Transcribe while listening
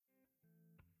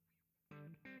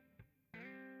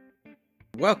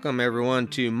Welcome everyone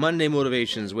to Monday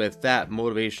Motivations with that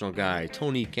motivational guy,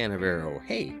 Tony Canavero.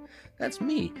 Hey, that's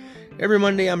me. Every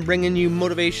Monday I'm bringing you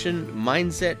motivation,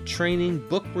 mindset training,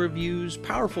 book reviews,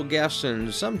 powerful guests,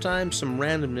 and sometimes some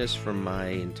randomness from my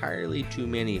entirely too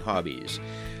many hobbies.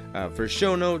 For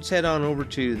show notes, head on over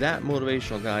to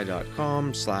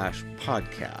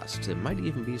thatmotivationalguy.com/podcast. There might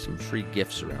even be some free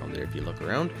gifts around there if you look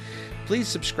around. Please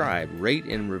subscribe, rate,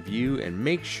 and review, and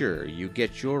make sure you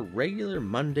get your regular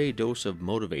Monday dose of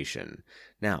motivation.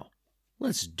 Now,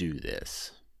 let's do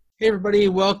this. Hey, everybody.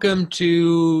 Welcome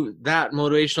to That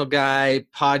Motivational Guy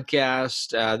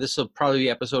podcast. This will probably be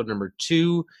episode number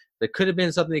 2. There could have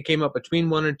been something that came up between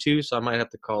 1 and 2, so I might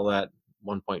have to call that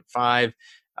 1.5.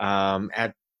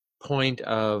 At point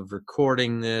of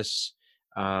recording this,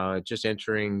 just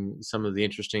entering some of the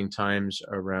interesting times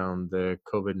around the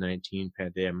COVID-19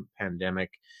 pandemic.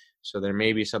 So there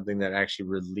may be something that actually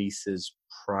releases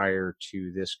prior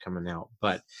to this coming out.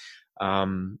 But I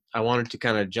wanted to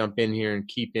kind of jump in here and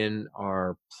keep in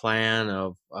our plan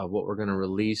of what we're going to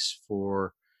release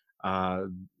for,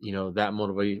 that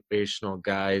motivational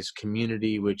guys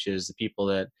community, which is the people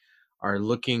that are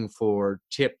looking for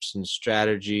tips and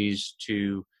strategies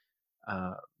to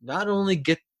not only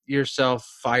get yourself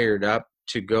fired up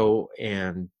to go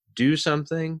and do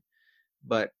something,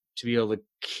 but to be able to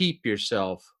keep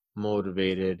yourself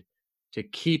motivated, to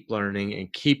keep learning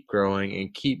and keep growing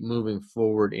and keep moving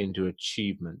forward into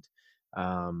achievement.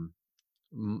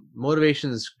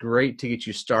 Motivation is great to get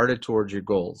you started towards your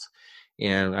goals.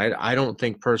 And I don't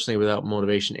think personally without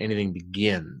motivation anything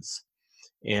begins.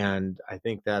 And I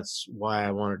think that's why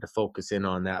I wanted to focus in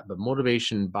on that. But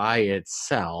motivation by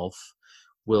itself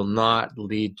will not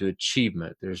lead to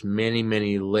achievement. There's many,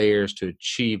 many layers to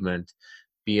achievement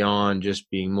beyond just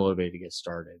being motivated to get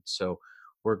started. So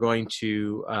we're going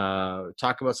to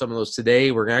talk about some of those today.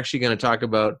 We're actually going to talk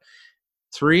about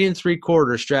 3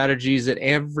 3/4 strategies that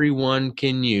everyone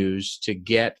can use to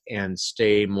get and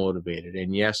stay motivated.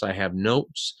 And yes, I have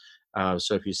notes.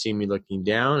 So if you see me looking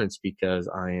down, it's because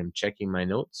I am checking my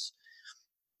notes.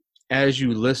 As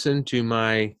you listen to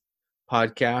my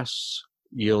podcasts,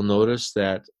 you'll notice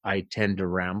that I tend to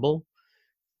ramble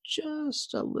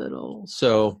just a little.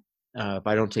 So if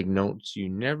I don't take notes, you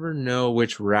never know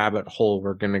which rabbit hole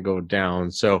we're going to go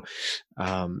down. So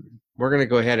we're going to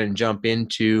go ahead and jump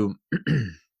into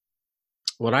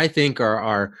what I think are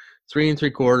our 3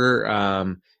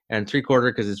 3/4 and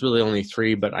 3/4 because it's really only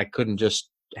 3, but I couldn't just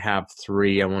have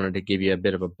 3. I wanted to give you a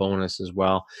bit of a bonus as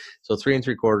well. So 3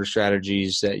 3/4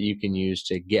 strategies that you can use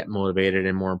to get motivated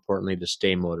and more importantly to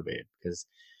stay motivated, because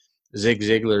Zig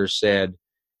Ziglar said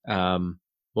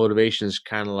motivation is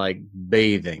kind of like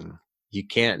bathing. You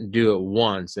can't do it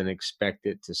once and expect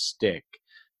it to stick.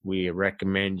 We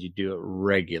recommend you do it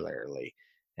regularly.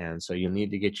 And so you'll need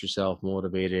to get yourself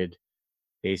motivated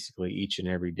basically each and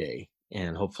every day.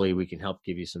 And hopefully we can help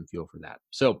give you some fuel for that.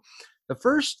 So the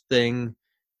first thing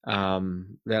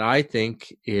that I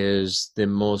think is the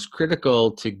most critical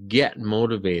to get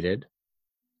motivated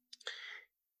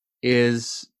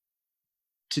is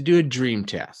to do a dream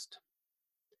test.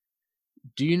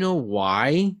 Do you know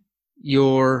why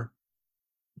you're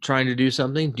trying to do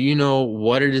something? Do you know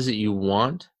what it is that you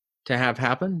want to have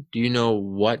happen? Do you know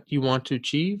what you want to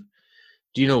achieve?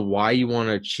 Do you know why you want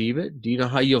to achieve it? Do you know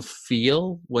how you'll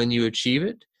feel when you achieve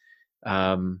it?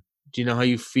 Do you know how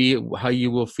you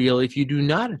will feel if you do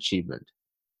not achieve it?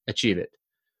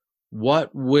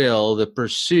 What will the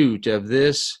pursuit of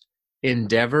this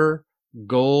endeavor,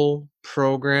 goal,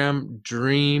 program,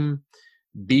 dream,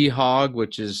 BHOG,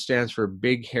 which stands for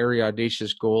Big Hairy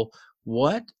Audacious Goal,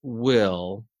 what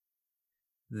will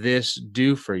this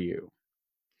do for you?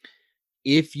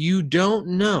 If you don't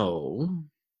know,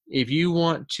 if you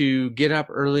want to get up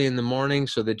early in the morning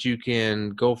so that you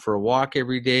can go for a walk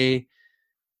every day,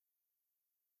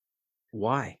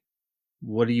 why?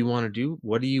 What do you want to do?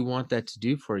 What do you want that to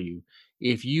do for you?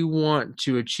 If you want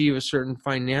to achieve a certain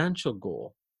financial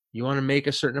goal, you want to make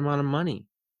a certain amount of money,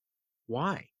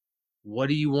 why? What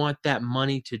do you want that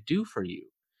money to do for you?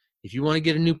 If you want to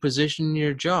get a new position in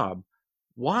your job,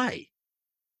 why?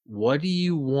 What do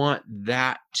you want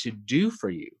that to do for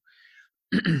you?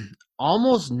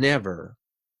 Almost never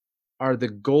are the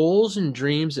goals and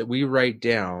dreams that we write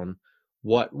down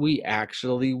what we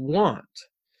actually want.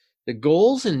 The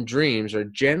goals and dreams are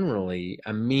generally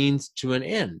a means to an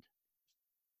end.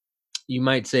 You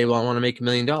might say, well, I want to make $1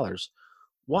 million.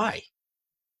 Why?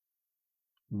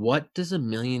 What does $1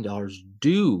 million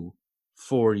do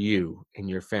for you and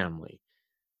your family?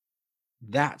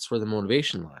 That's where the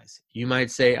motivation lies. You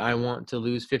might say, I want to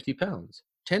lose 50 pounds,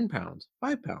 10 pounds,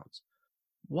 5 pounds.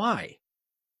 Why?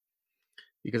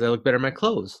 Because I look better in my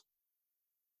clothes.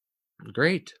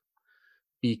 Great.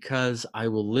 Because I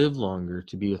will live longer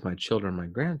to be with my children, my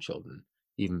grandchildren.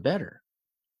 Even better.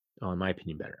 In my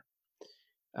opinion, better.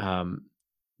 Um,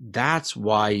 that's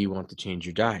why you want to change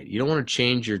your diet. You don't want to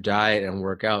change your diet and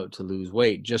work out to lose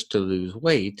weight just to lose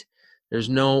weight. There's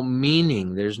no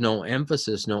meaning, there's no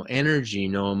emphasis, no energy,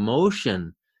 no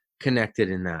emotion connected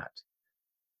in that.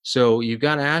 So you've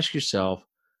got to ask yourself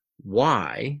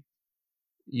why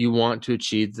you want to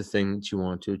achieve the thing that you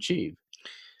want to achieve.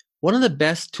 One of the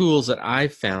best tools that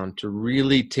I've found to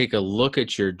really take a look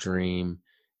at your dream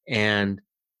and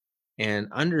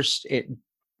understand,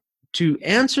 to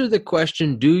answer the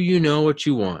question, do you know what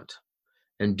you want?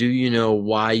 And do you know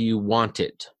why you want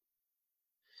it?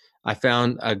 I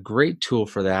found a great tool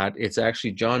for that. It's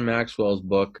actually John Maxwell's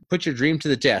book, Put Your Dream to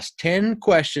the Test, 10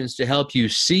 questions to help you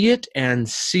see it and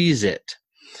seize it.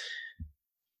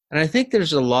 And I think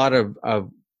there's a lot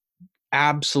of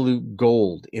absolute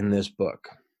gold in this book.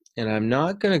 And I'm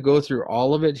not going to go through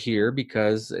all of it here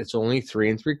because it's only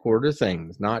 3 3/4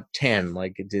 things, not 10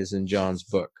 like it is in John's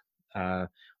book.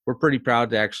 We're pretty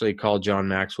proud to actually call John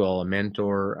Maxwell a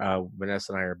mentor.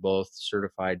 Vanessa and I are both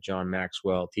certified John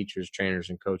Maxwell teachers, trainers,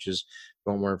 and coaches. If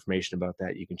you want more information about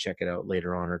that, you can check it out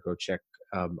later on or go check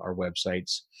our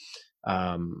websites.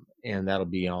 And that'll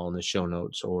be all in the show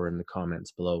notes or in the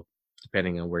comments below,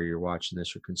 depending on where you're watching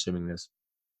this or consuming this.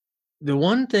 The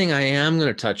one thing I am going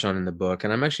to touch on in the book,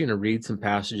 and I'm actually going to read some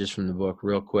passages from the book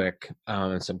real quick,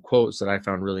 and some quotes that I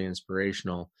found really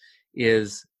inspirational,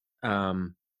 is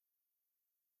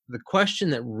the question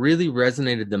that really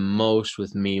resonated the most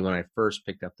with me when I first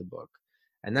picked up the book.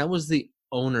 And that was the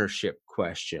ownership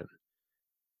question.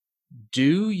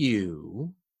 Do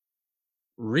you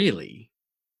really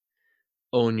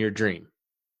own your dream?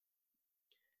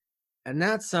 And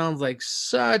that sounds like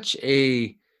such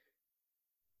a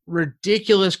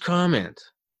ridiculous comment.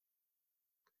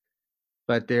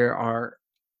 But there are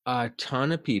a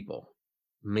ton of people,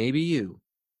 maybe you,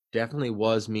 definitely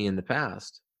was me in the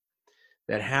past,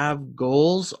 that have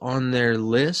goals on their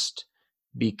list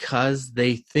because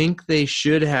they think they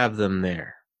should have them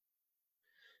there.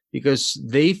 Because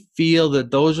they feel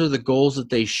that those are the goals that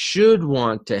they should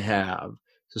want to have.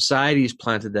 Society's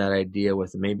planted that idea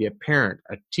with maybe a parent,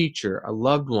 a teacher, a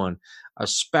loved one, a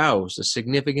spouse, a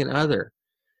significant other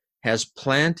has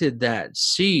planted that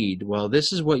seed. Well,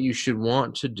 this is what you should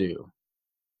want to do.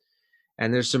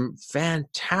 And there's some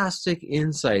fantastic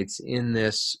insights in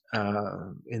this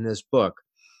book.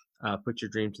 Put Your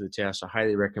Dream to the Test. I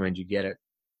highly recommend you get it.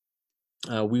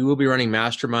 We will be running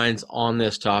masterminds on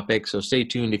this topic, so stay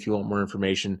tuned if you want more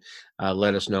information.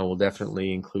 Let us know. We'll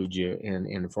definitely include you and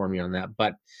inform you on that.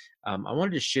 But I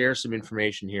wanted to share some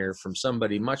information here from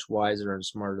somebody much wiser and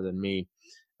smarter than me,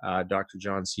 Dr.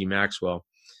 John C. Maxwell.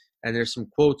 And there's some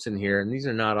quotes in here, and these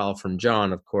are not all from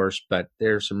John, of course, but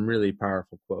there's some really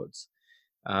powerful quotes.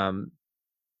 And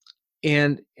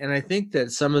I think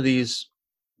that some of these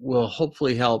will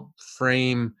hopefully help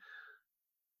frame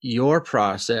your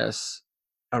process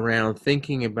around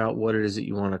thinking about what it is that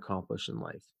you want to accomplish in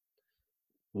life.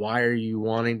 Why are you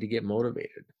wanting to get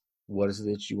motivated? What is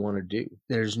it that you want to do?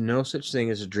 There's no such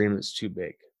thing as a dream that's too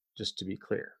big, just to be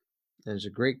clear. There's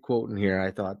a great quote in here I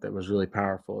thought that was really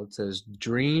powerful. It says,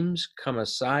 dreams come a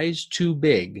size too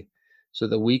big so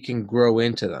that we can grow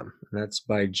into them. And that's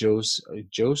by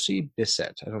Josie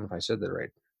Bissett. I don't know if I said that right.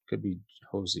 Could be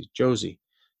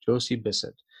Josie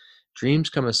Bissett. Dreams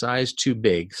come a size too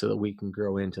big so that we can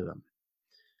grow into them.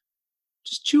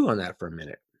 Just chew on that for a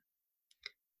minute.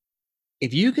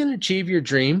 If you can achieve your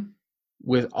dream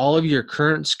with all of your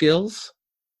current skills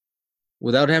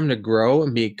without having to grow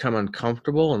and become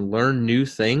uncomfortable and learn new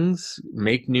things,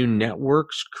 make new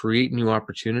networks, create new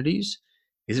opportunities,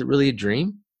 is it really a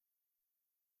dream?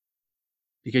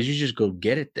 Because you just go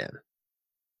get it then.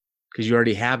 Because you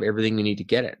already have everything you need to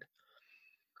get it.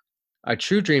 A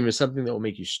true dream is something that will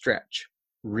make you stretch,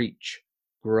 reach,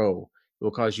 grow. It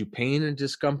will cause you pain and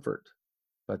discomfort.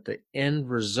 But the end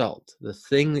result, the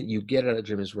thing that you get out of the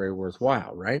dream is very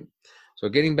worthwhile, right? So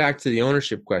getting back to the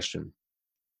ownership question,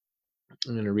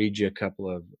 I'm going to read you a couple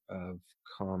of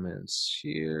comments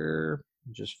here.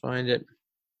 Just find it.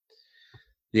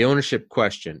 The ownership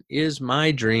question, is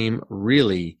my dream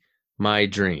really my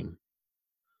dream?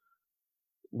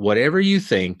 Whatever you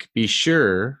think, be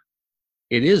sure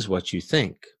it is what you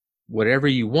think. Whatever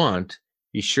you want,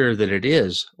 be sure that it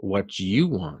is what you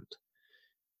want.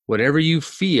 Whatever you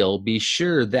feel, be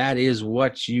sure that is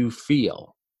what you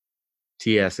feel.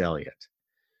 T.S. Eliot.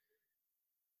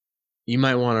 You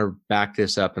might want to back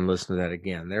this up and listen to that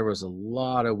again. There was a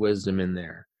lot of wisdom in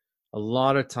there. A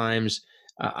lot of times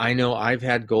I know I've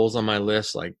had goals on my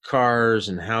list like cars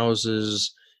and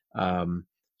houses, um,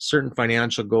 certain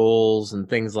financial goals and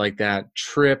things like that,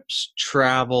 trips,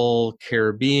 travel,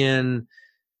 Caribbean,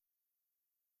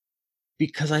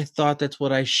 because I thought that's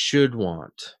what I should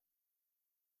want.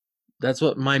 That's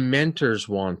what my mentors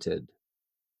wanted.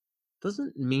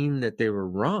 Doesn't mean that they were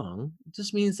wrong. It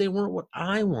just means they weren't what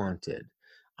I wanted.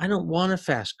 I don't want a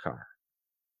fast car.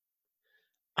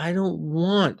 I don't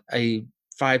want a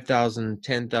 5,000,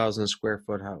 10,000 square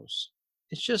foot house.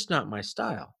 It's just not my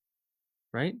style,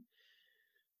 right?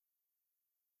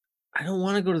 I don't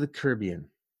want to go to the Caribbean.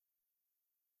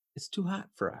 It's too hot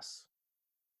for us.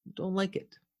 Don't like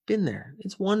it. Been there.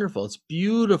 It's wonderful. It's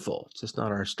beautiful. It's just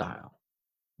not our style,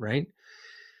 right?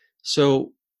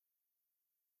 So,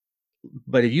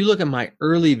 but if you look at my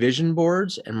early vision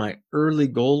boards and my early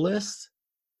goal lists,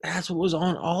 that's what was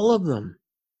on all of them,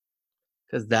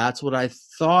 because that's what I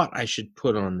thought I should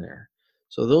put on there.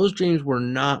 So those dreams were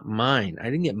not mine. I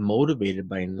didn't get motivated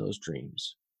by any of those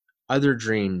dreams. Other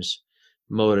dreams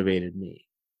motivated me.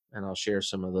 And I'll share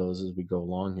some of those as we go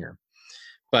along here.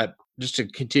 But just to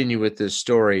continue with this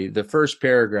story, the first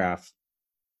paragraph,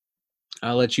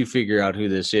 I'll let you figure out who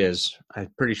this is. I'm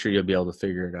pretty sure you'll be able to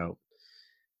figure it out.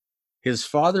 His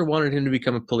father wanted him to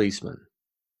become a policeman.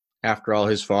 After all,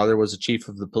 his father was the chief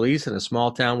of the police in a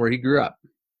small town where he grew up.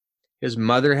 His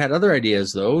mother had other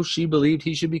ideas, though. She believed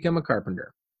he should become a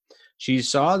carpenter. She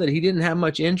saw that he didn't have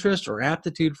much interest or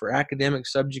aptitude for academic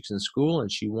subjects in school,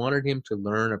 and she wanted him to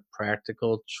learn a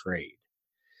practical trade.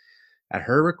 At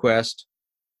her request,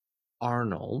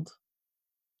 Arnold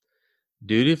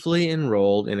dutifully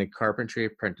enrolled in a carpentry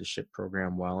apprenticeship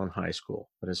program while in high school,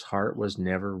 but his heart was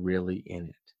never really in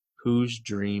it. Whose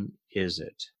dream is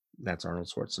it? That's Arnold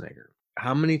Schwarzenegger.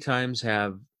 How many times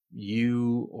have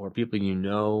you or people you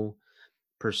know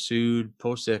pursued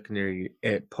post-secondary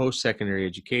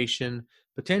education,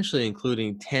 potentially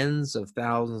including tens of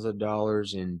thousands of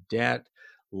dollars in debt,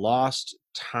 lost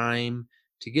time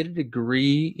to get a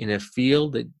degree in a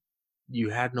field that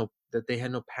they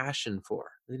had no passion for,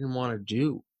 they didn't want to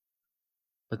do,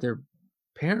 but their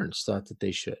parents thought that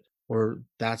they should, or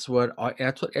that's what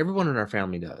everyone in our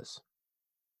family does.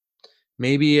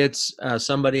 Maybe it's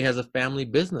somebody has a family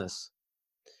business,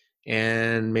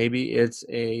 and maybe it's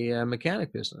a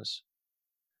mechanic business,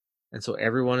 and so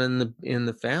everyone in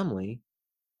the family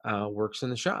works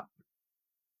in the shop.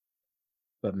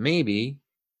 But maybe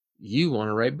you want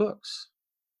to write books.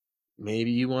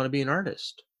 Maybe you want to be an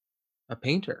artist, a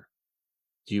painter.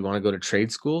 Do you want to go to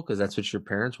trade school because that's what your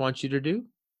parents want you to do?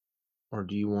 Or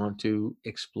do you want to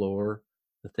explore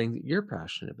the thing that you're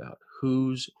passionate about?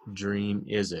 Whose dream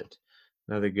is it?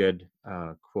 Another good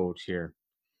quote here.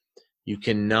 You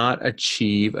cannot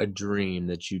achieve a dream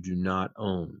that you do not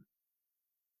own.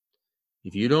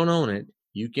 If you don't own it,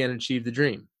 you can't achieve the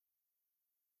dream.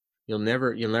 You'll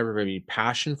never be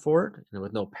passion for it, and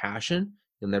with no passion,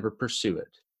 you'll never pursue it.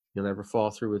 You'll never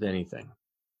follow through with anything.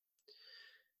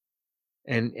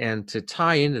 And to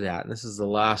tie into that, and this is the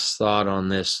last thought on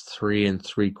this 3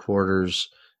 3/4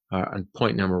 on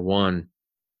point number 1.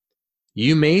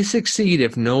 You may succeed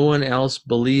if no one else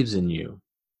believes in you,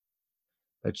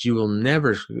 but you will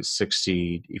never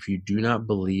succeed if you do not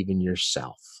believe in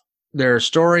yourself. There are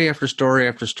story after story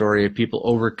after story of people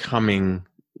overcoming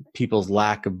people's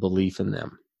lack of belief in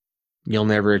them. You'll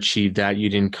never achieve that. You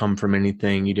didn't come from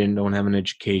anything. You don't have an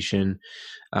education.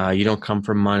 You don't come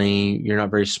from money. You're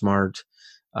not very smart.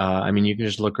 I mean, you can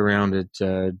just look around at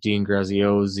Dean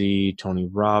Graziosi, Tony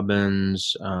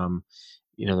Robbins,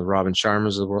 the Robin Sharmas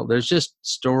of the world. There's just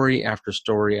story after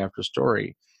story after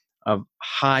story of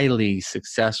highly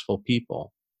successful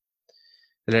people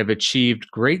that have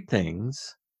achieved great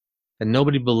things, and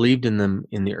nobody believed in them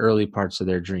in the early parts of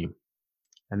their dream.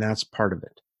 And that's part of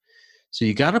it. So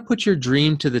you got to put your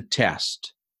dream to the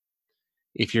test.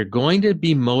 If you're going to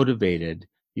be motivated,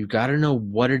 you've got to know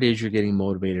what it is you're getting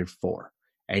motivated for.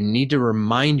 And you need to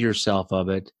remind yourself of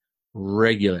it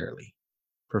regularly,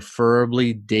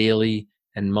 preferably daily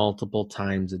and multiple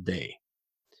times a day.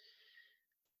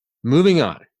 Moving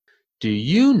on. Do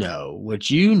you know what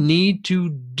you need to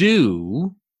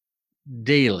do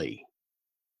daily?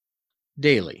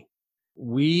 Daily.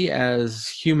 We as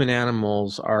human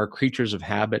animals are creatures of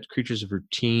habit, creatures of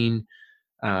routine,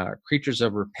 creatures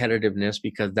of repetitiveness,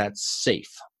 because that's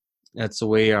safe. That's the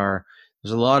way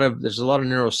there's a lot of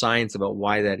neuroscience about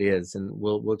why that is, and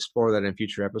we'll explore that in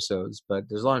future episodes. But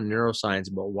there's a lot of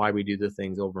neuroscience about why we do the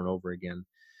things over and over again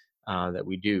that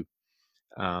we do,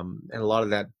 and a lot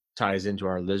of that ties into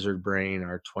our lizard brain,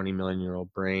 our 20 million year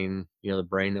old brain. The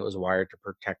brain that was wired to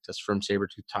protect us from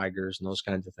saber-toothed tigers and those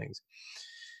kinds of things.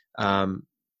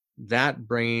 that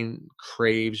brain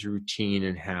craves routine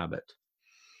and habit.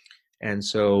 And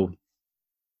so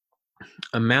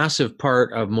a massive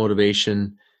part of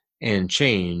motivation and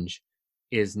change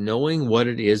is knowing what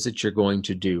it is that you're going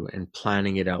to do and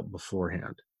planning it out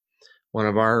beforehand. One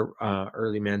of our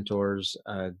early mentors,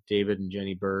 David and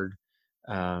Jenny Bird,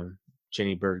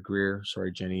 Jenny Bird Greer,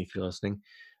 sorry, Jenny, if you're listening,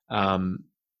 um,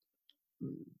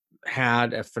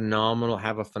 have a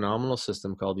phenomenal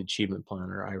system called the Achievement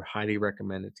Planner. I highly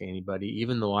recommend it to anybody,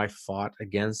 even though I fought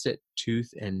against it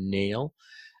tooth and nail.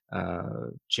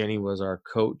 Jenny was our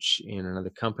coach in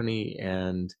another company,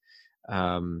 and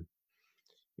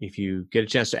if you get a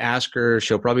chance to ask her,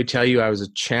 she'll probably tell you I was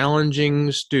a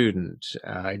challenging student.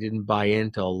 I didn't buy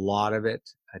into a lot of it.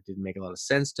 It didn't make a lot of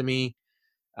sense to me.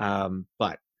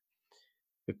 But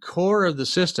the core of the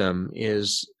system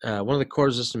is one of the core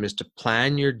of the system is to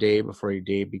plan your day before your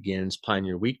day begins, plan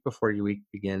your week before your week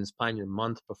begins, plan your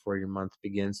month before your month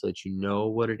begins, so that you know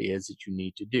what it is that you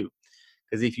need to do.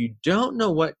 Because if you don't know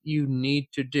what you need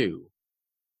to do,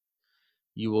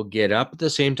 you will get up at the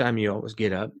same time you always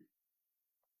get up.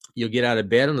 You'll get out of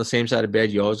bed on the same side of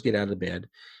bed you always get out of bed.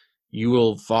 You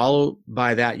will follow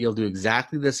by that. You'll do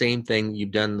exactly the same thing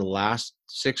you've done the last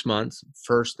 6 months,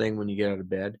 first thing when you get out of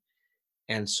bed,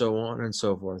 and so on and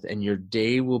so forth. And your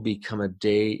day will become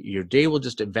your day will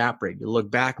just evaporate. You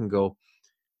look back and go,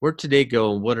 where'd today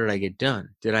go and what did I get done?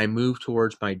 Did I move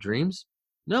towards my dreams?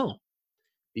 No,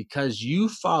 because you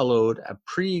followed a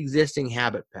pre-existing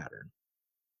habit pattern.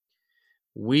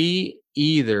 We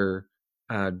either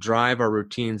drive our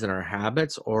routines and our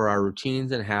habits, or our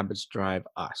routines and habits drive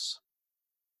us.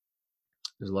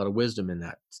 There's a lot of wisdom in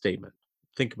that statement.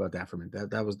 Think about that for a minute.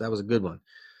 That was a good one.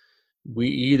 We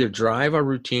either drive our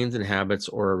routines and habits,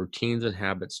 or our routines and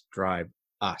habits drive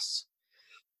us.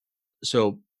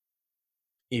 So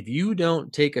if you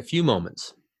don't take a few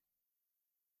moments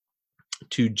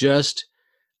to just,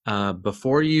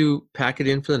 before you pack it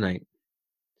in for the night,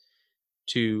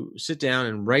 to sit down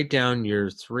and write down your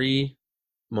 3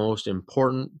 most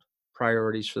important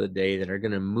priorities for the day that are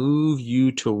going to move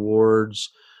you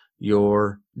towards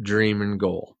your dream and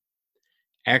goal.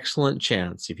 Excellent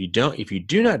chance. If you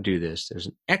do not do this, there's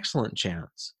an excellent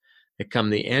chance that come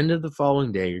the end of the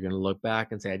following day, you're going to look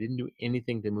back and say, I didn't do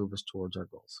anything to move us towards our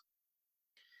goals.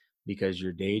 Because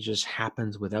your day just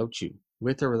happens without you,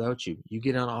 with or without you. You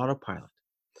get on autopilot.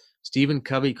 Stephen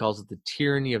Covey calls it the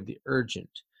tyranny of the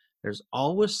urgent. There's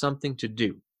always something to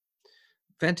do.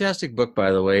 Fantastic book, by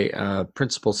the way,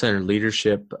 Principle-Centered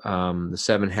Leadership, The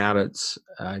 7 Habits.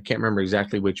 I can't remember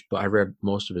exactly which, but I read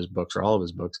most of his books or all of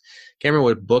his books. Can't remember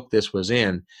what book this was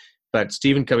in, but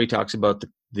Stephen Covey talks about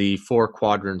the 4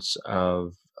 quadrants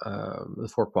of the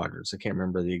 4 quadrants. I can't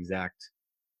remember the exact.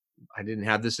 I didn't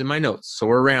have this in my notes, so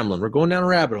we're rambling. We're going down a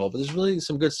rabbit hole, but there's really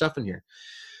some good stuff in here.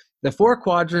 The 4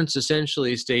 quadrants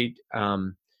essentially state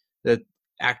that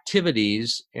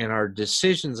activities and our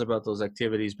decisions about those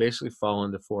activities basically fall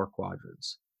into 4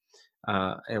 quadrants.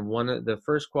 And the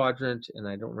first quadrant, and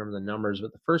I don't remember the numbers,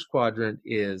 but the first quadrant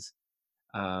is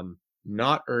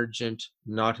not urgent,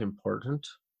 not important.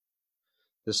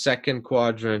 The second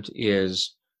quadrant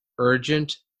is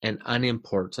urgent and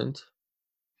unimportant.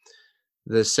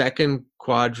 The second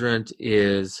quadrant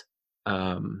is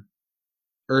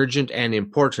urgent and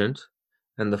important.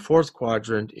 And the fourth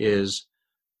quadrant is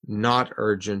not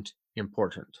urgent,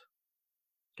 important.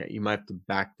 Okay, you might have to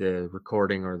back the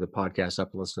recording or the podcast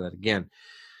up and listen to that again.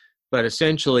 But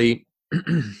essentially,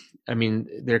 I mean,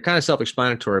 they're kind of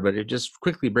self-explanatory, but it just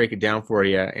quickly break it down for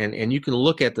you. And you can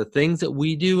look at the things that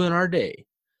we do in our day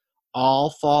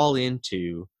all fall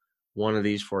into one of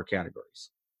these 4 categories.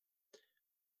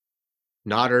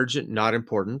 Not urgent, not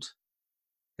important.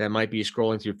 That might be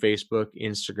scrolling through Facebook,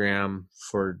 Instagram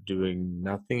for doing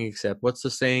nothing except, what's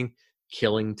the saying?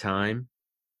 Killing time.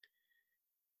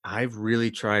 I've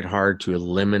really tried hard to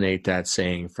eliminate that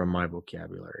saying from my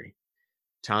vocabulary.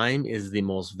 Time is the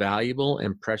most valuable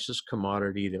and precious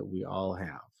commodity that we all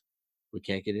have. We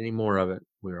can't get any more of it.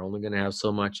 We're only going to have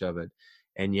so much of it.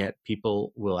 And yet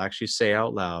people will actually say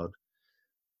out loud,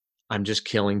 I'm just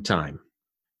killing time.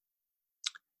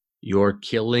 You're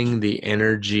killing the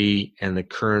energy and the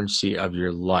currency of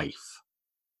your life.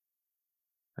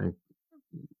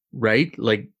 Right?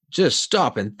 Like, just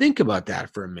stop and think about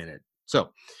that for a minute.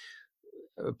 So,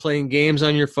 playing games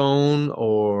on your phone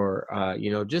or,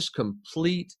 just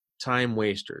complete time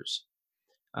wasters.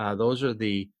 Those are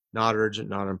the not urgent,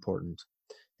 not important.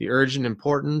 The urgent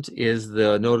important is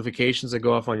the notifications that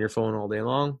go off on your phone all day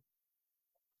long.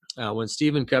 When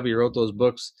Stephen Covey wrote those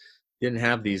books, didn't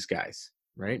have these guys,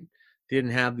 right?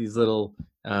 didn't have these little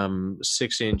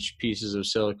 6-inch pieces of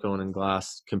silicone and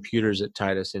glass computers that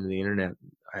tied us into the internet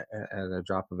at a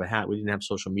drop of a hat. We didn't have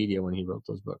social media when he wrote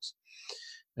those books,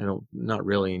 and not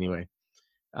really anyway.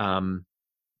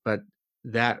 But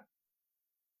that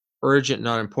urgent,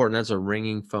 not important, that's a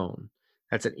ringing phone.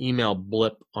 That's an email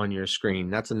blip on your screen.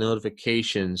 That's a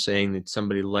notification saying that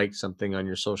somebody liked something on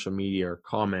your social media or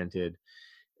commented.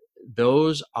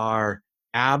 Those are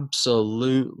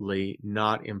absolutely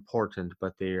not important,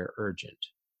 but they are urgent,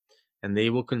 and they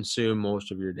will consume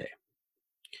most of your day.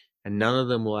 And none of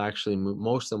them will actually move,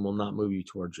 most of them will not move you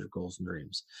towards your goals and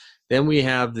dreams. Then we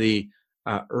have the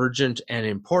urgent and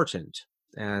important,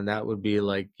 and that would be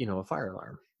like, a fire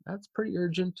alarm. That's pretty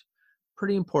urgent,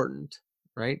 pretty important,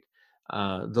 right?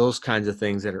 Those kinds of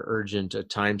things that are urgent, a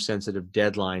time-sensitive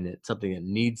deadline, it's something that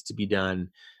needs to be done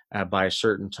by a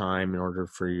certain time in order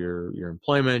for your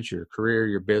employment, your career,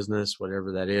 your business,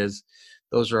 whatever that is.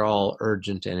 Those are all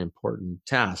urgent and important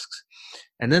tasks.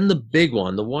 And then the big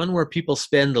one, the one where people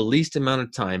spend the least amount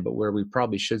of time, but where we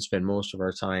probably should spend most of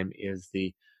our time, is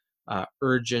the not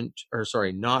urgent,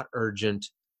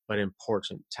 but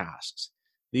important tasks.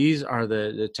 These are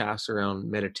the tasks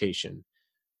around meditation,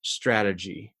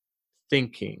 strategy,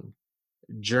 thinking,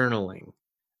 journaling,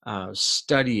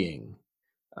 studying,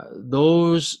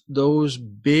 those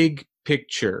big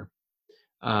picture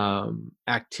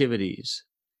activities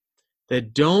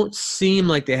that don't seem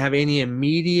like they have any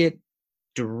immediate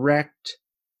direct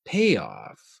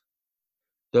payoff.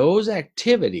 Those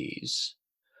activities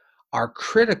are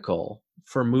critical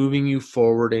for moving you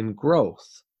forward in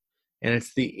growth. And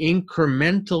it's the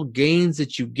incremental gains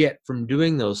that you get from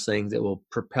doing those things that will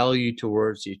propel you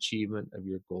towards the achievement of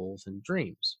your goals and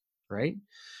dreams, right?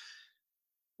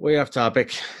 Way off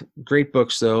topic. Great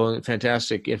books, though, and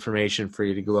fantastic information for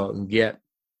you to go out and get.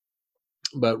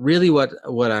 But really what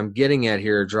I'm getting at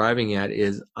here, driving at,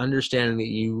 is understanding that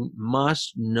you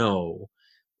must know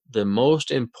the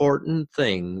most important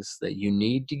things that you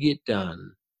need to get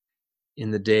done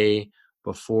in the day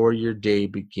before your day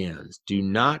begins. Do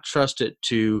not trust it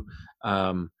to,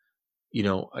 a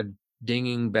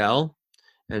dinging bell,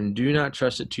 and do not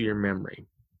trust it to your memory.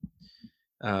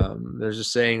 There's a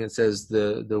saying that says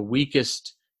the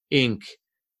weakest ink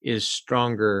is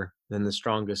stronger than the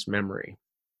strongest memory,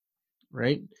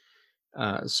 right?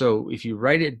 So if you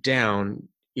write it down,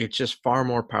 it's just far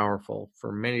more powerful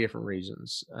for many different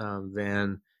reasons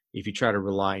than if you try to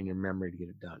rely on your memory to get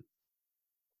it done.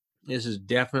 This is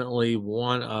definitely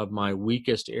one of my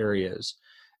weakest areas,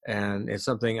 and it's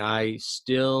something I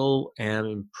still am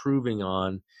improving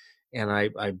on. And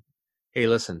hey,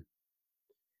 listen,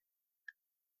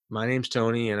 my name's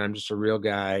Tony, and I'm just a real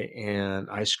guy, and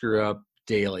I screw up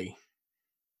daily.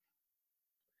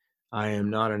 I am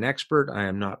not an expert. I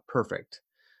am not perfect.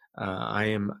 I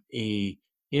am a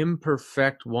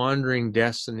imperfect wandering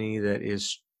destiny that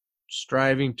is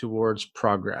striving towards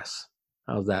progress.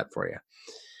 How's that for you?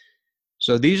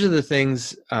 So these are the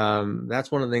things,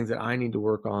 that's one of the things that I need to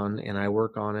work on, and I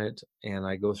work on it, and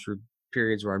I go through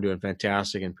periods where I'm doing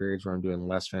fantastic and periods where I'm doing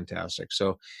less fantastic.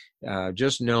 So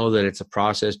just know that it's a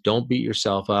process. Don't beat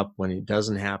yourself up when it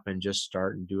doesn't happen. Just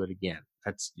start and do it again.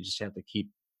 You just have to keep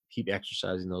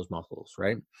exercising those muscles,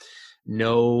 right?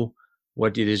 Know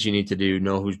what it is you need to do.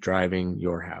 Know who's driving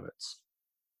your habits.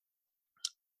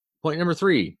 Point number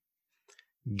 3,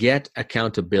 get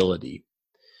accountability.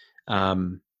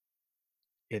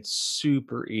 It's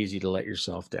super easy to let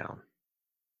yourself down.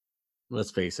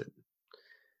 Let's face it.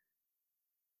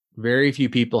 Very few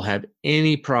people have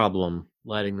any problem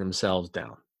letting themselves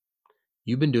down.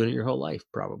 You've been doing it your whole life,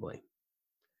 probably.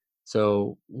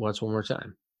 So what's one more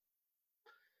time?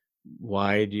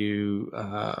 Why do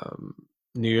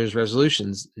New Year's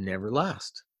resolutions never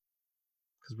last?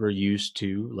 Because we're used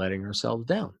to letting ourselves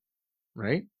down,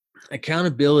 right?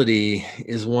 Accountability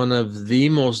is one of the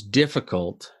most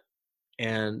difficult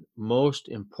and most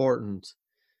important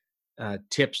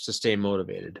tips to stay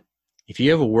motivated. If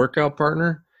you have a workout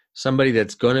partner, somebody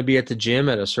that's going to be at the gym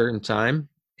at a certain time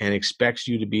and expects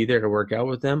you to be there to work out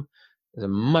with them, there's a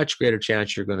much greater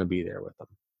chance you're going to be there with them,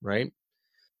 right?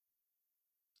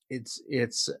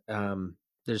 There's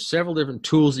several different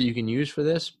tools that you can use for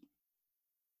this.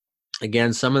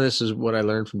 Again, some of this is what I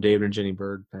learned from David and Jenny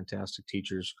Bird, fantastic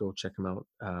teachers. Go check them out,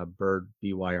 Bird,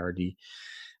 B-Y-R-D.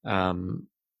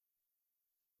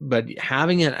 But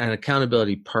having an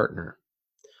accountability partner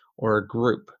or a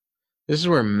group, this is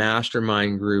where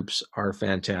mastermind groups are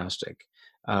fantastic.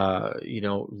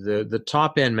 The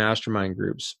top end mastermind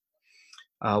groups.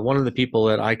 One of the people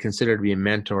that I consider to be a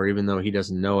mentor, even though he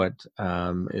doesn't know it,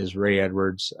 is Ray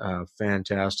Edwards,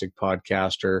 fantastic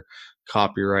podcaster,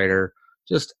 copywriter,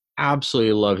 just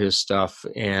absolutely love his stuff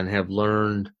and have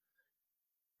learned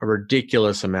a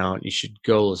ridiculous amount. You should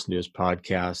go listen to his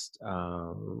podcast,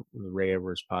 Ray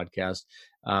Edwards podcast.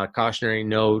 Cautionary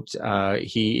note: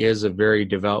 he is a very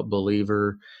devout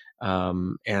believer,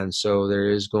 and so there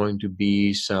is going to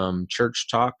be some church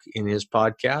talk in his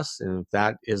podcast. And if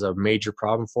that is a major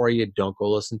problem for you, don't go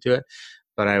listen to it.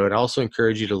 But I would also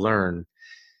encourage you to learn.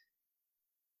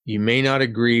 You may not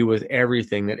agree with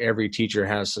everything that every teacher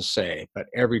has to say, but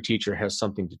every teacher has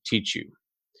something to teach you.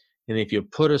 And if you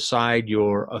put aside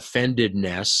your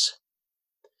offendedness,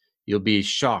 you'll be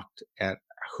shocked at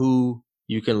who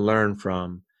you can learn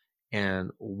from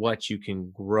and what you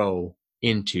can grow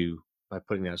into by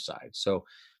putting that aside. So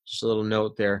just a little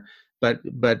note there. But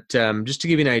just to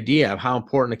give you an idea of how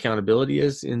important accountability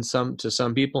is to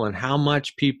some people and how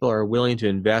much people are willing to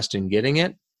invest in getting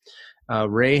it,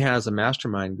 Ray has a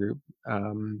mastermind group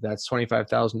that's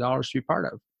 $25,000 to be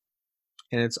part of,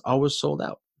 and it's always sold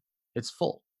out. It's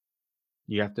full.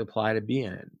 You have to apply to be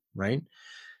in it, right?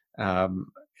 Um,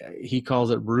 he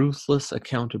calls it ruthless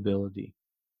accountability.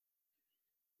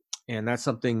 And that's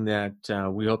something that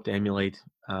we hope to emulate.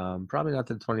 Probably not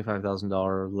to the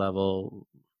 $25,000 level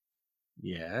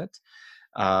yet.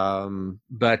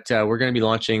 But we're going to be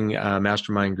launching a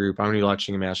mastermind group. I'm going to be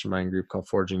launching a mastermind group called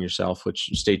Forging Yourself, which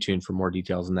stay tuned for more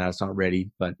details on that. It's not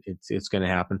ready, but it's going to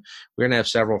happen. We're going to have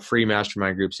several free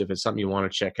mastermind groups. If it's something you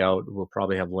want to check out, we'll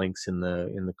probably have links in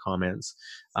the comments.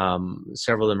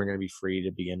 Several of them are going to be free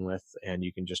to begin with, and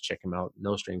you can just check them out,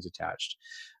 no strings attached.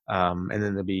 And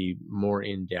then there'll be more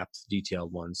in-depth,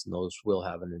 detailed ones, and those will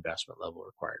have an investment level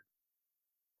required.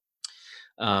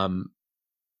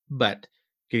 But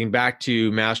getting back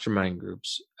to mastermind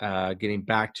groups, getting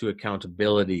back to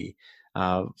accountability,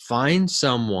 find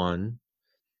someone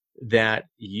that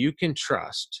you can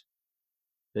trust,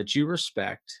 that you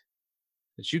respect,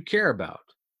 that you care about,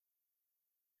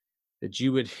 that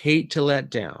you would hate to let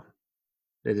down,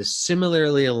 that is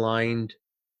similarly aligned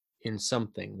in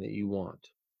something that you want,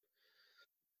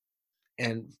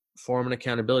 and form an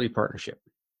accountability partnership.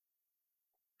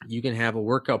 You can have a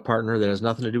workout partner that has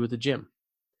nothing to do with the gym.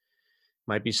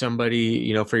 Might be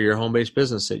somebody, for your home-based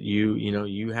business that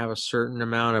you have a certain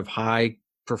amount of high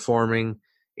performing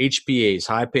HPAs,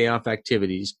 high payoff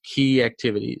activities, key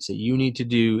activities that you need to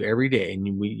do every day. And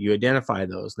you identify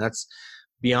those. And that's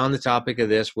beyond the topic of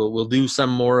this. We'll do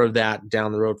some more of that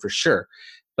down the road for sure.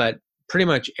 But pretty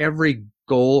much every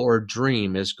goal or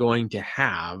dream is going to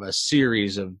have a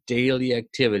series of daily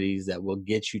activities that will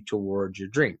get you towards your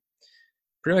dream.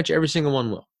 Pretty much every single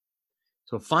one will.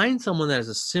 So find someone that has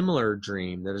a similar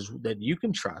dream that you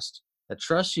can trust, that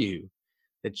trusts you,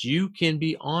 that you can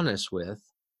be honest with,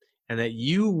 and that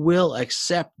you will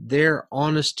accept their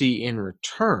honesty in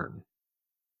return,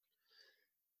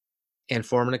 and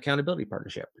form an accountability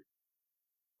partnership.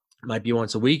 It might be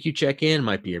once a week you check in,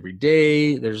 might be every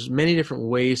day. There's many different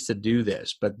ways to do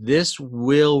this, but this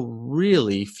will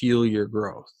really fuel your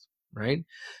growth, right?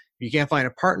 If you can't find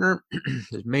a partner,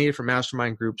 there's many different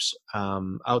mastermind groups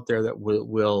out there that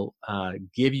will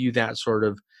give you that sort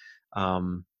of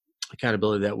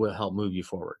accountability that will help move you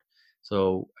forward.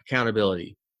 So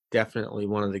accountability, definitely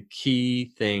one of the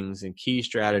key things and key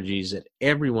strategies that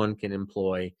everyone can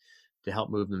employ to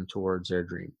help move them towards their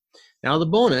dream. Now the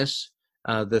bonus,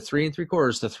 the 3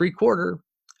 3/4, the 3/4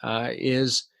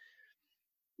 is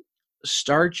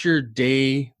start your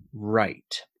day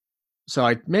right. So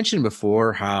I mentioned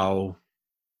before how,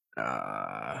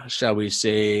 shall we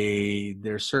say,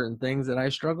 there's certain things that I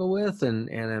struggle with, and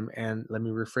let me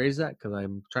rephrase that because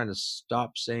I'm trying to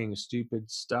stop saying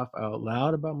stupid stuff out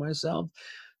loud about myself.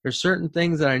 There's certain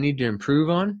things that I need to improve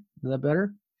on. Is that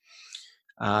better?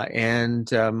 And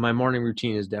my morning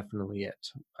routine is definitely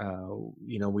it.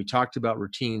 We talked about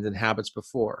routines and habits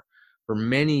before. For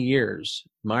many years,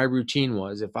 my routine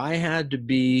was if I had to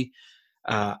be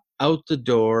out the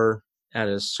door at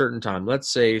a certain time,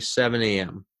 let's say 7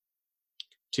 a.m.,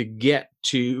 to get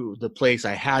to the place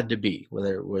I had to be,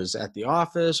 whether it was at the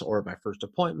office or my first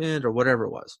appointment or whatever it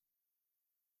was,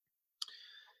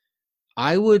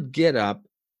 I would get up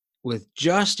with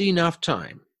just enough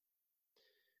time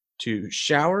to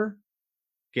shower,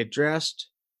 get dressed,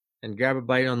 and grab a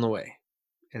bite on the way,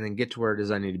 and then get to where it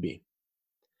is I need to be.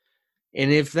 And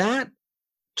if that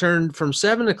turned from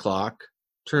 7 o'clock,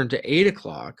 turned to 8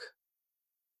 o'clock,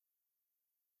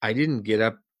 I didn't get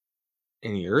up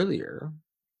any earlier.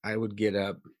 I would get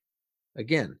up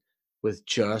again with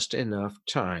just enough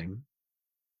time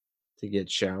to get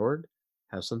showered,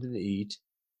 have something to eat,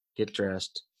 get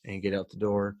dressed, and get out the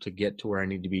door to get to where I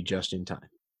need to be just in time.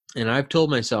 And I've told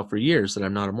myself for years that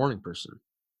I'm not a morning person.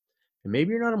 And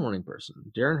maybe you're not a morning person.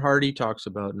 Darren Hardy talks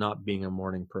about not being a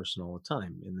morning person all the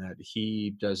time, in that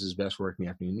he does his best work in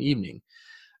the afternoon and evening.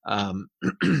 Um,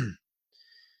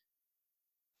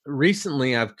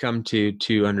 Recently, I've come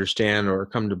to understand, or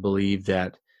come to believe,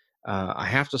 that I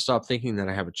have to stop thinking that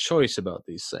I have a choice about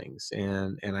these things,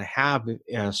 and I have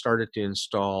started to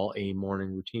install a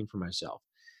morning routine for myself.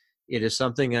 It is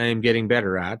something I am getting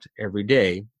better at every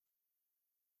day,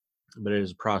 but it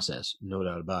is a process, no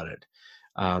doubt about it.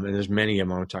 And there's many of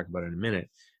them I want to talk about in a minute.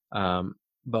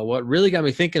 But what really got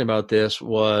me thinking about this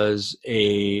was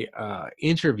a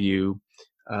interview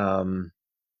um,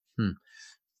 hmm,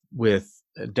 with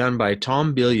done by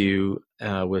Tom Bilyeu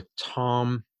with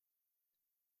Tom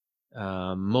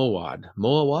Moawad,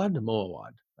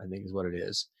 I think is what it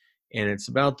is, and it's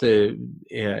about the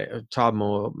Tom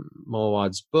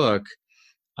Moawad's book.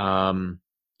 Um,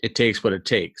 it Takes What It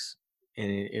Takes,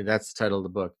 and that's the title of the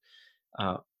book.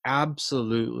 Uh,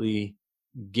 Absolutely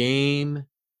game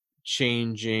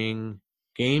changing,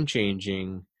 game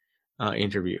changing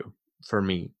interview for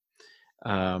me.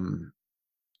 Um,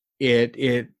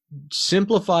 it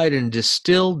simplified and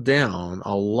distilled down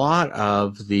a lot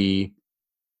of the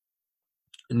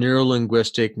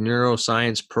neurolinguistic,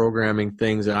 neuroscience programming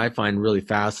things that I find really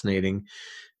fascinating.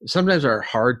 Sometimes are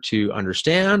hard to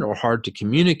understand or hard to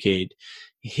communicate.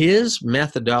 His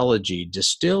methodology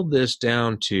distilled this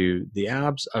down to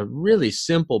a really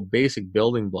simple, basic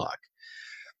building block.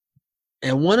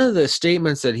 And one of the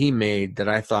statements that he made that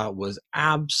I thought was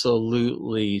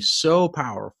absolutely so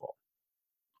powerful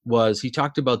was, he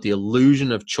talked about the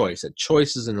illusion of choice, that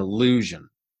choice is an illusion.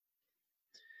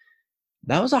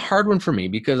 That was a hard one for me,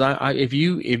 because if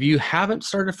you haven't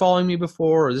started following me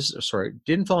before, or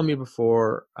didn't follow me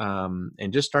before,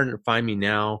 and just starting to find me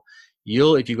now,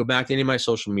 if you go back to any of my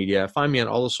social media, find me on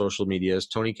all the social medias,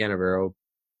 Tony Canavero.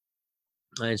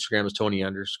 My Instagram is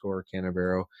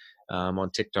Tony_Canavero.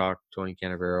 On TikTok, Tony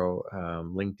Canavero.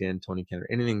 LinkedIn, Tony Canavero.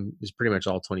 Anything is pretty much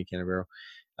all Tony Canavero.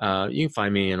 You can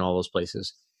find me in all those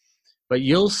places. But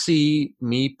you'll see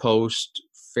me post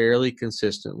fairly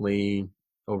consistently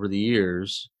over the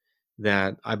years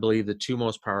that I believe the two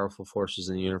most powerful forces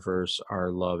in the universe are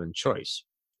love and choice.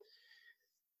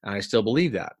 And I still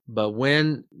believe that. But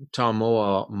when Tom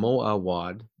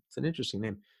Moawad, it's an interesting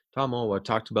name, Tom Moawad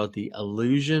talked about the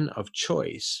illusion of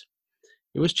choice,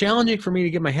 it was challenging for me to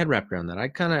get my head wrapped around that.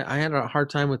 I had a hard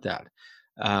time with that.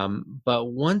 But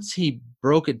once he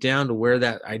broke it down to where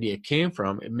that idea came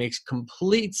from, it makes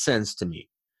complete sense to me.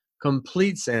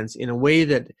 Complete sense, in a way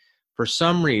that, for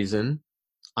some reason,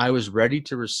 I was ready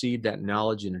to receive that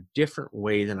knowledge in a different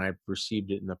way than I've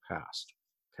received it in the past.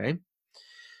 Okay.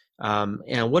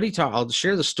 And what he taught, I'll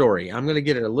share the story. I'm going to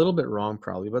get it a little bit wrong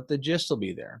probably, but the gist will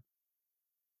be there.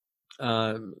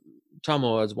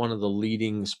 Tomo is one of the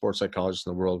leading sports psychologists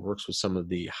in the world, works with some of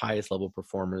the highest level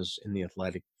performers in the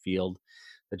athletic field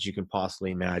that you can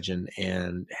possibly imagine,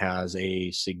 and has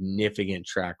a significant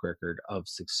track record of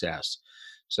success.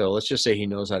 So let's just say he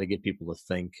knows how to get people to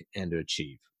think and to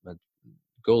achieve. But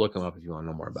go look him up if you want to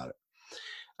know more about it.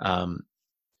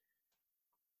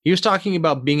 He was talking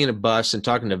about being in a bus and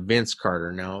talking to Vince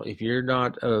Carter. Now, if you're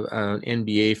not an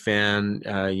NBA fan,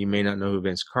 you may not know who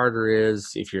Vince Carter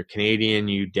is. If you're Canadian,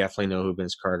 you definitely know who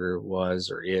Vince Carter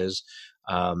was or is.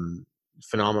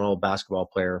 Phenomenal basketball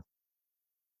player.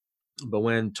 But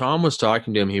when Tom was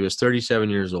talking to him, he was 37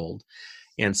 years old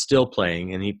and still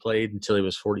playing, and he played until he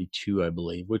was 42, I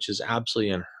believe, which is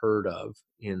absolutely unheard of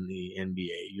in the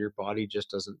NBA. Your body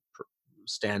just doesn't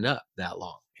stand up that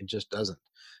long. It just doesn't,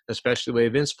 especially the way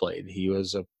Vince played. He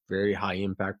was a very high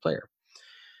impact player.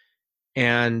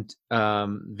 And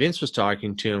Vince was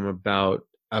talking to him about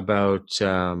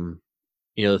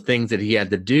the things that he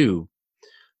had to do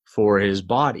for his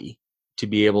body to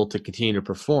be able to continue to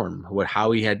perform,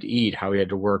 how he had to eat, how he had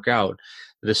to work out,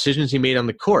 the decisions he made on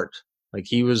the court. Like,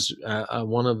 he was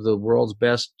one of the world's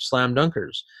best slam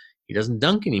dunkers. He doesn't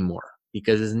dunk anymore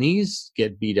because his knees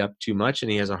get beat up too much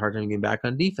and he has a hard time getting back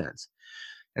on defense.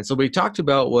 And so what he talked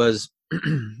about was,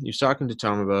 he was talking to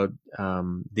Tom about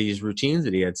these routines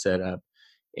that he had set up.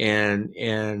 And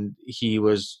he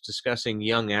was discussing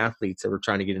young athletes that were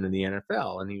trying to get into the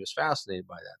NFL. And he was fascinated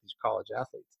by that, these college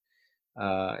athletes.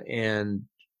 And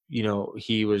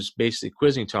he was basically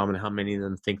quizzing Tom on how many of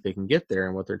them think they can get there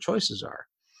and what their choices are.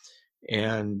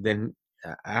 And then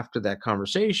after that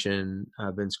conversation,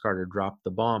 Vince Carter dropped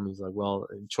the bomb. He's like, well,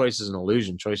 choice is an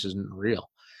illusion. Choice isn't real.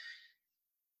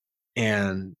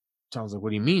 And Tom's like, what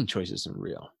do you mean choice isn't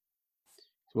real?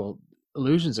 Well,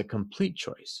 illusion's a complete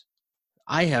choice.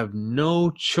 I have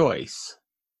no choice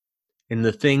in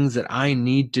the things that I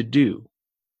need to do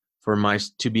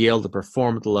to be able to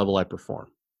perform at the level I perform.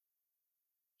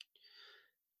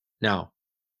 Now,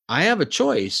 I have a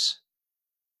choice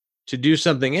to do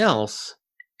something else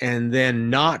and then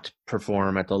not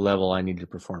perform at the level I need to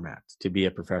perform at to be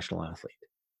a professional athlete.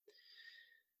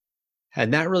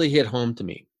 And that really hit home to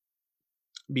me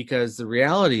because the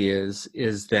reality is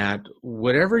that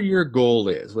whatever your goal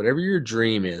is, whatever your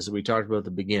dream is, we talked about at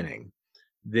the beginning,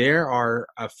 there are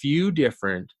a few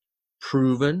different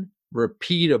proven,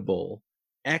 repeatable,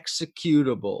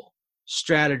 executable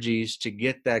strategies to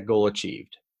get that goal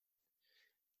achieved.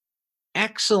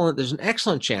 There's an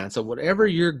excellent chance that whatever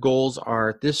your goals are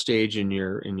at this stage in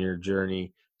your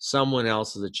journey, someone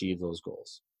else has achieved those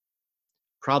goals,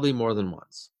 probably more than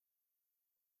once.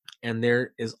 And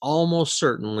there is almost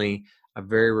certainly a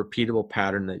very repeatable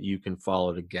pattern that you can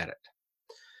follow to get it.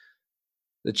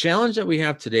 The challenge that we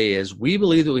have today is we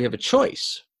believe that we have a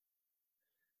choice,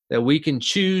 that we can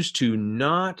choose to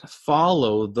not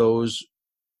follow those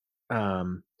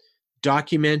um,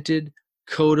 documented,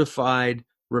 codified,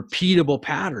 repeatable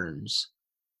patterns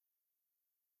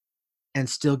and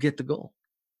still get the goal.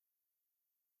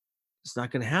 It's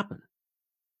not going to happen.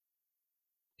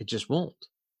 It just won't.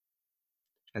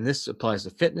 And this applies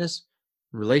to fitness,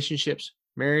 relationships,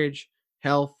 marriage,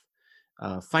 health,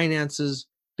 finances,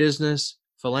 business,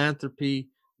 philanthropy,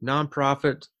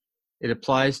 nonprofit. It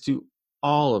applies to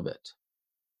all of it.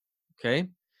 Okay.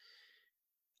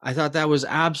 I thought that was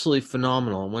absolutely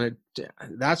phenomenal.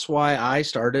 That's why I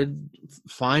started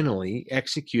finally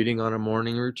executing on a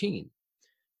morning routine.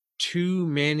 Too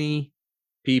many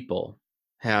people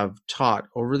have taught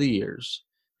over the years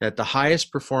that the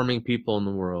highest performing people in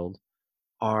the world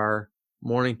are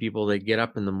morning people. They get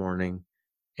up in the morning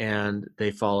and they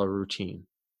follow a routine.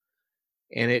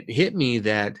 And it hit me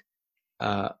that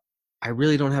I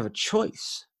really don't have a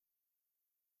choice.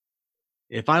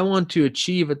 If I want to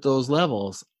achieve at those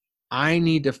levels, I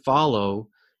need to follow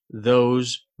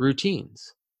those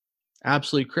routines.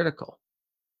 Absolutely critical.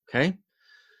 Okay.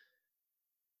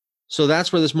 So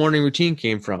that's where this morning routine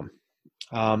came from.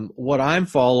 What I'm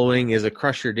following is a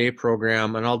Crush Your Day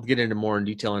program, and I'll get into more in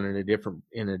detail in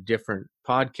a different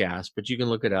podcast. But you can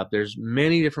look it up. There's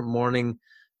many different morning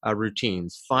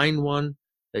routines. Find one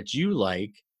that you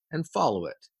like and follow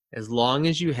it, as long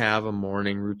as you have a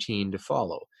morning routine to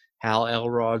follow. Hal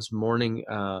Elrod's morning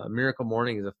Miracle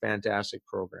Morning is a fantastic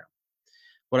program.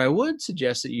 What I would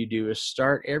suggest that you do is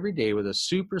start every day with a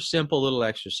super simple little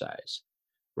exercise.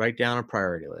 Write down a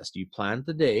priority list. You planned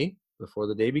the day before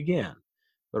the day began,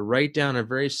 but write down a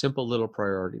very simple little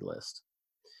priority list.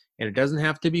 And it doesn't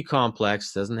have to be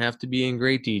complex, doesn't have to be in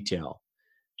great detail,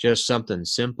 just something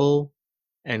simple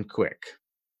and quick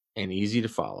and easy to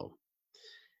follow.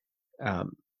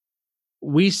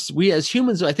 We as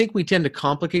humans, I think we tend to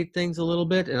complicate things a little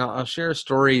bit, and I'll share a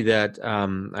story that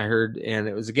I heard, and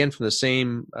it was again from the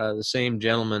same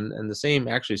gentleman and the same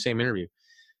interview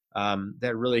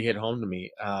that really hit home to me.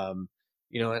 And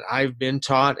I've been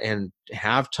taught and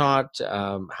have taught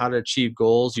how to achieve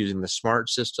goals using the SMART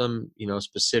system.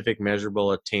 Specific,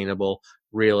 measurable, attainable,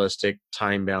 realistic,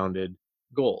 time-bounded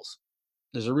goals.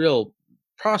 There's a real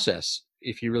process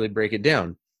if you really break it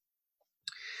down.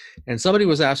 And somebody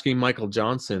was asking Michael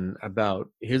Johnson about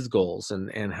his goals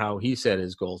and how he set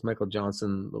his goals. Michael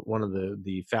Johnson, one of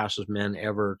the fastest men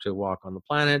ever to walk on the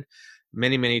planet,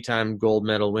 many time gold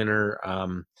medal winner.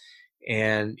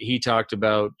 And he talked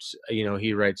about,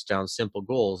 he writes down simple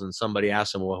goals. And somebody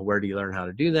asked him, well, where do you learn how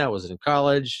to do that? Was it in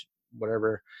college?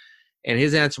 Whatever. And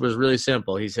his answer was really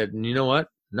simple. He said, you know what?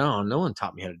 No one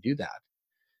taught me how to do that.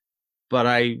 But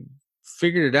I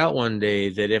figured it out one day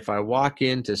that if I walk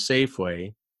into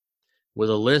Safeway with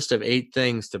a list of 8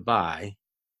 things to buy,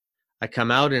 I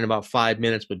come out in about 5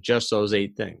 minutes with just those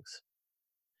 8 things.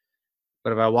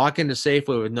 But if I walk into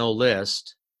Safeway with no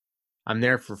list, I'm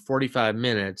there for 45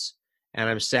 minutes and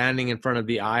I'm standing in front of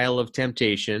the aisle of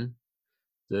temptation,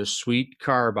 the sweet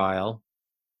carb aisle,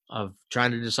 of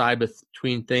trying to decide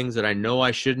between things that I know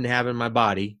I shouldn't have in my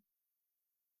body.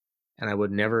 And I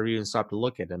would never even stop to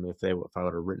look at them if I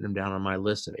would have written them down on my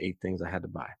list of 8 things I had to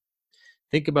buy.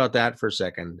 Think about that for a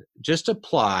second. Just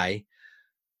apply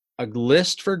a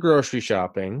list for grocery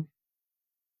shopping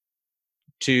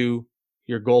to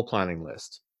your goal planning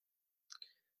list.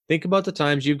 Think about the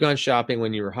times you've gone shopping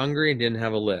when you were hungry and didn't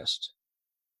have a list.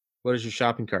 What does your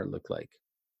shopping cart look like?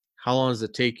 How long does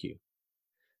it take you?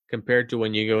 Compared to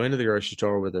when you go into the grocery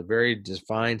store with a very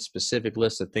defined, specific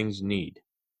list of things you need.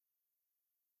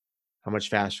 How much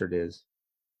faster it is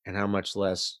and how much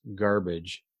less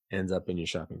garbage ends up in your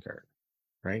shopping cart,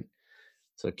 right?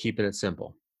 So keeping it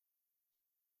simple.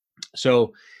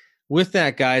 So With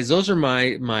that, guys, those are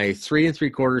my 3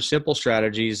 3/4 simple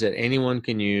strategies that anyone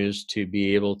can use to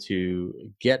be able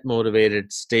to get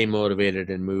motivated, stay motivated,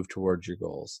 and move towards your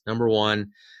goals. Number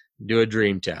one, do a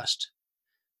dream test.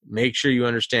 Make sure you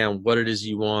understand what it is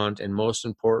you want, and most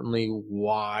importantly,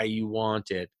 why you want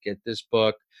it. Get this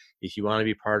book. If you want to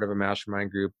be part of a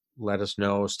mastermind group, let us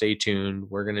know. Stay tuned.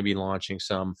 We're going to be launching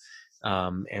some,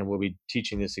 and we'll be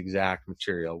teaching this exact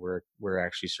material. We're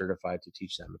actually certified to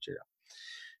teach that material.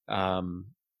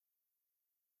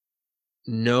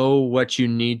 Know what you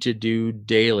need to do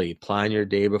daily. Plan your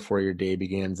day before your day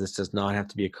begins. This does not have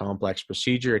to be a complex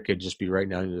procedure. It could just be right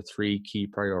down to the 3 key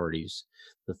priorities.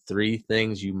 The 3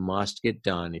 things you must get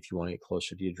done if you want to get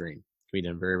closer to your dream. It can be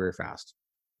done very, very fast.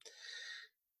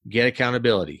 Get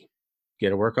accountability.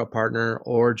 Get a workout partner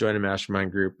or join a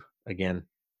mastermind group. Again,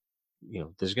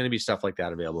 there's going to be stuff like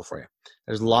that available for you.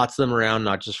 There's lots of them around,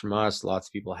 not just from us. Lots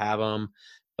of people have them,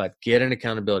 but get an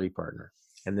accountability partner.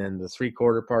 And then the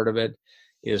 3/4 part of it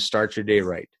is start your day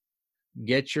right.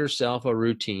 Get yourself a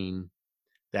routine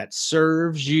that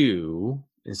serves you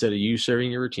instead of you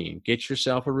serving your routine. Get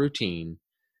yourself a routine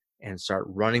and start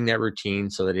running that routine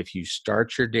so that if you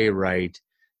start your day right,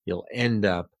 you'll end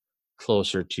up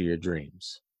closer to your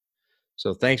dreams.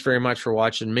 So thanks very much for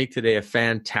watching. Make today a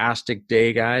fantastic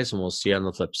day, guys, and we'll see you on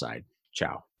the flip side.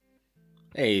 Ciao.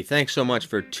 Hey, thanks so much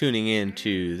for tuning in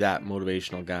to That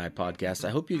Motivational Guy podcast. I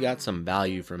hope you got some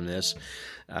value from this.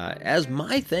 As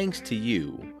my thanks to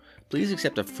you, please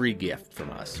accept a free gift from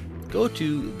us. Go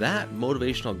to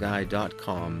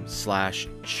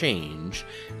thatmotivationalguy.com/change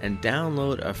and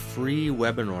download a free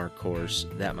webinar course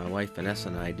that my wife Vanessa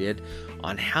and I did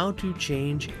on how to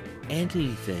change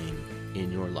anything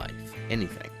in your life.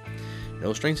 Anything.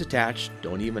 No strings attached.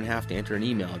 Don't even have to enter an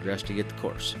email address to get the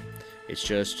course. It's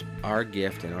just our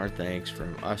gift and our thanks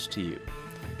from us to you.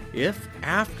 If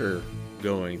after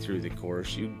going through the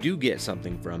course you do get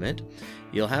something from it,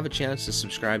 you'll have a chance to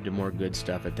subscribe to more good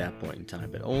stuff at that point in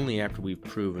time, but only after we've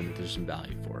proven that there's some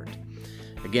value for it.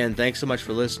 Again, thanks so much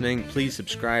for listening. Please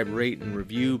subscribe, rate, and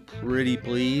review, pretty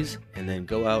please, and then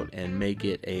go out and make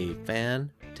it a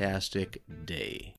fantastic day.